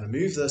location. So I'm going to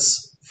move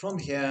this from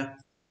here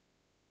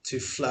to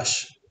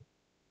flush.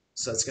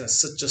 So it's going to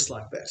sit just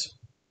like that.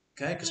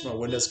 Okay, because my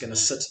window is going to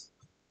sit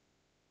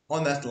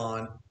on that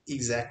line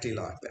exactly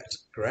like that.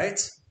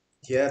 Great.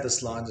 Here,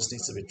 this line just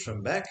needs to be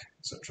trimmed back.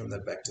 So trim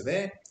that back to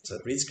there so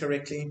it reads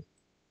correctly.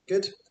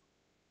 Good.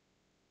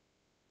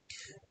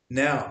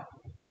 Now,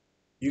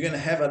 you're going to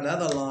have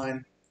another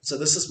line. So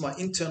this is my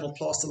internal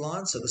plaster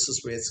line. So this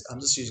is where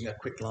I'm just using a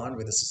quick line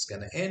where this is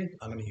going to end.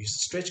 I'm going to use the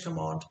stretch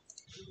command.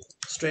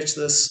 Stretch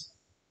this.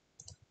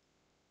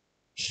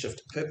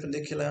 Shift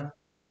perpendicular.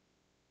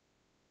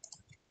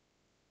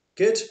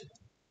 Good.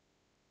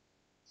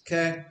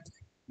 Okay.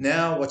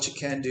 Now what you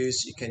can do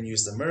is you can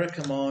use the mirror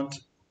command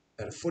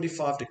at a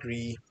 45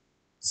 degree.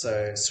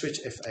 So switch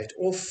F8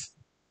 off.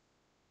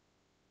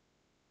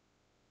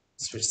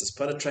 switch this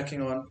photo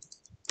tracking on.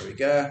 There we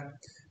go.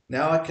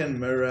 Now I can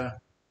mirror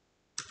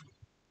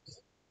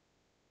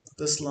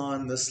this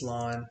line, this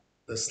line,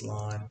 this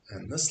line,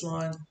 and this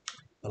line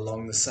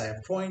along the same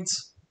point.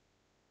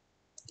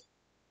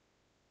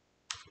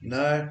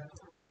 No.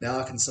 Now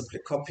I can simply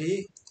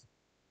copy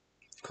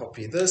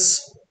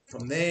this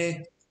from there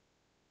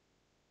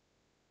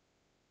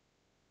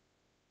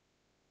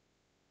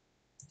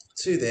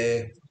to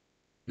there.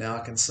 Now I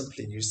can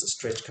simply use the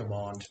stretch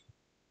command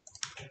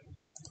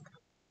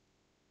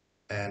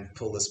and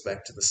pull this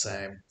back to the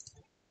same.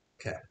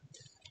 Okay,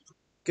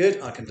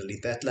 good. I can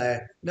delete that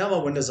layer. Now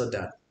my windows are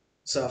done.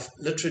 So I've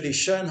literally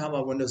shown how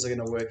my windows are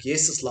going to work.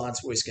 Yes, this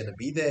line's always going to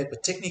be there,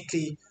 but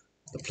technically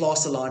the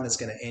plaster line is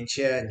going to end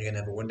here and you're going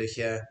to have a window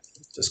here.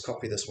 Just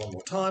copy this one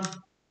more time.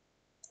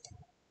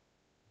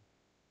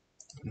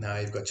 Now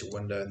you've got your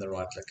window in the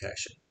right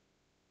location.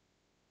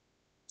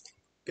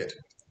 Good.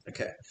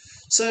 Okay,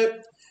 so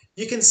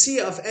you can see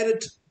I've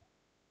added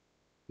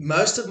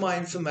most of my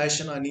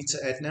information I need to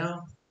add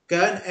now.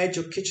 Go and add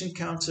your kitchen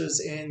counters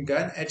in. Go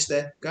and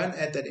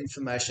add that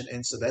information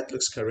in so that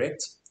looks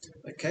correct.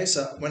 Okay,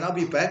 so when I'll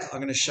be back, I'm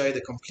going to show you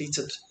the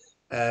completed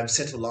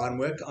set of line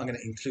work. I'm going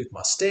to include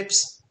my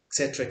steps,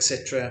 etc.,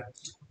 etc.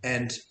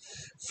 And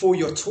for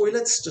your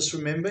toilets, just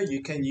remember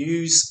you can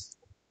use,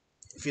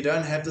 if you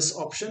don't have this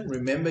option,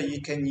 remember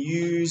you can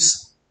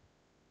use,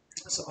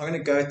 so I'm going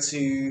to go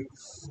to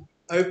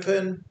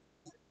open.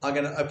 I'm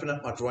going to open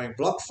up my drawing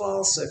block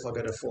file. So if I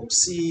go to Form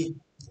C,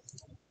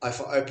 if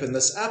I open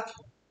this up,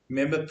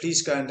 remember,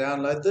 please go and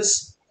download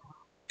this.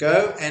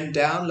 Go and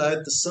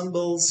download the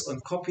symbols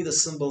and copy the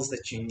symbols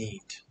that you need.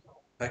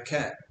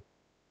 Okay.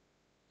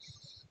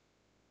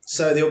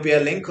 So there'll be a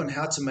link on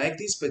how to make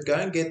these, but go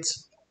and get,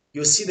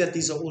 you'll see that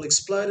these are all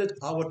exploded.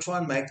 I will try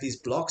and make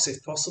these blocks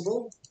if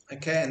possible.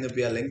 Okay, and there'll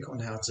be a link on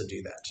how to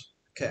do that.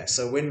 Okay,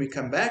 so when we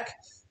come back,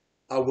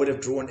 I would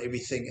have drawn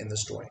everything in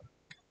this drawing.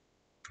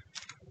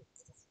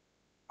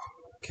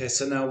 Okay,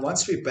 so now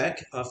once we're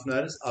back, I've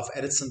noticed I've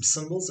added some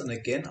symbols, and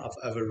again, I've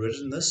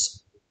overridden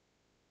this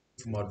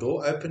for my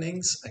door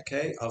openings.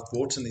 Okay, I've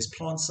brought in these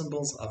plant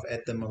symbols, I've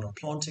added them on a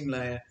planting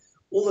layer.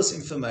 All this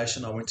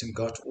information I went and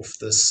got off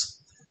this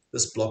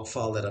block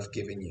file that I've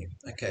given you.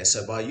 Okay,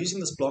 so by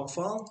using this block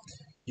file,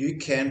 you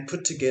can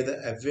put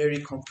together a very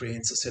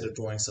comprehensive set of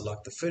drawings to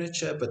like the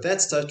furniture, but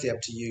that's totally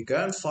up to you.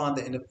 Go and find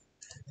the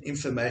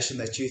information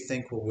that you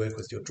think will work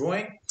with your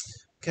drawing.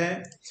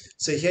 Okay,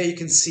 so here you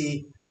can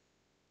see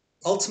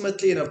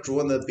ultimately, and I've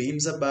drawn the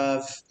beams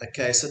above.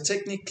 Okay, so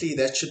technically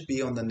that should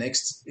be on the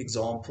next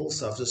example.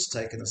 So I've just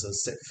taken this a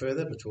step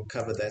further, but we'll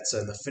cover that. So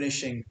in the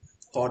finishing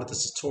part of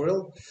this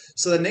tutorial.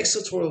 So the next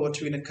tutorial, what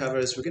we're going to cover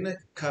is we're going to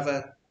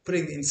cover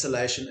putting the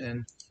insulation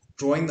in,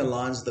 drawing the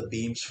lines of the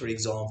beams, for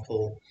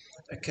example.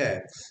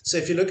 Okay, so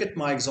if you look at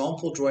my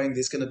example drawing,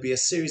 there's going to be a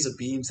series of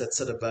beams that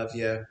sit above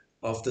here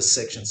of this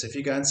section. So if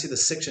you go and see the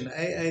section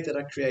AA that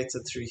I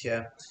created through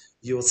here,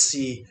 you'll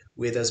see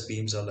where those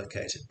beams are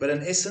located. But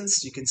in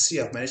essence, you can see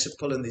I've managed to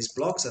pull in these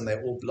blocks, and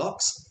they're all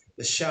blocks.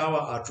 The shower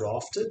I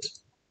drafted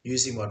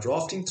using my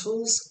drafting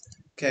tools.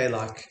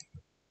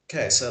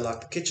 Okay, so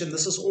like the kitchen,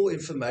 this is all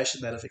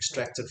information that I've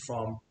extracted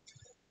from.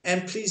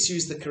 And please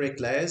use the correct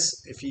layers.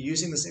 If you're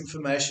using this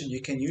information,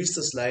 you can use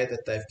this layer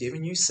that they've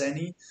given you,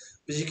 Sani,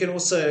 but you can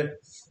also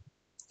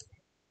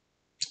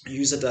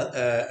use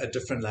a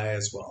different layer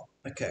as well.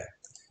 Okay.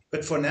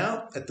 But for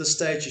now, at this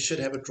stage, you should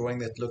have a drawing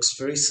that looks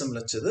very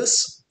similar to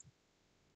this.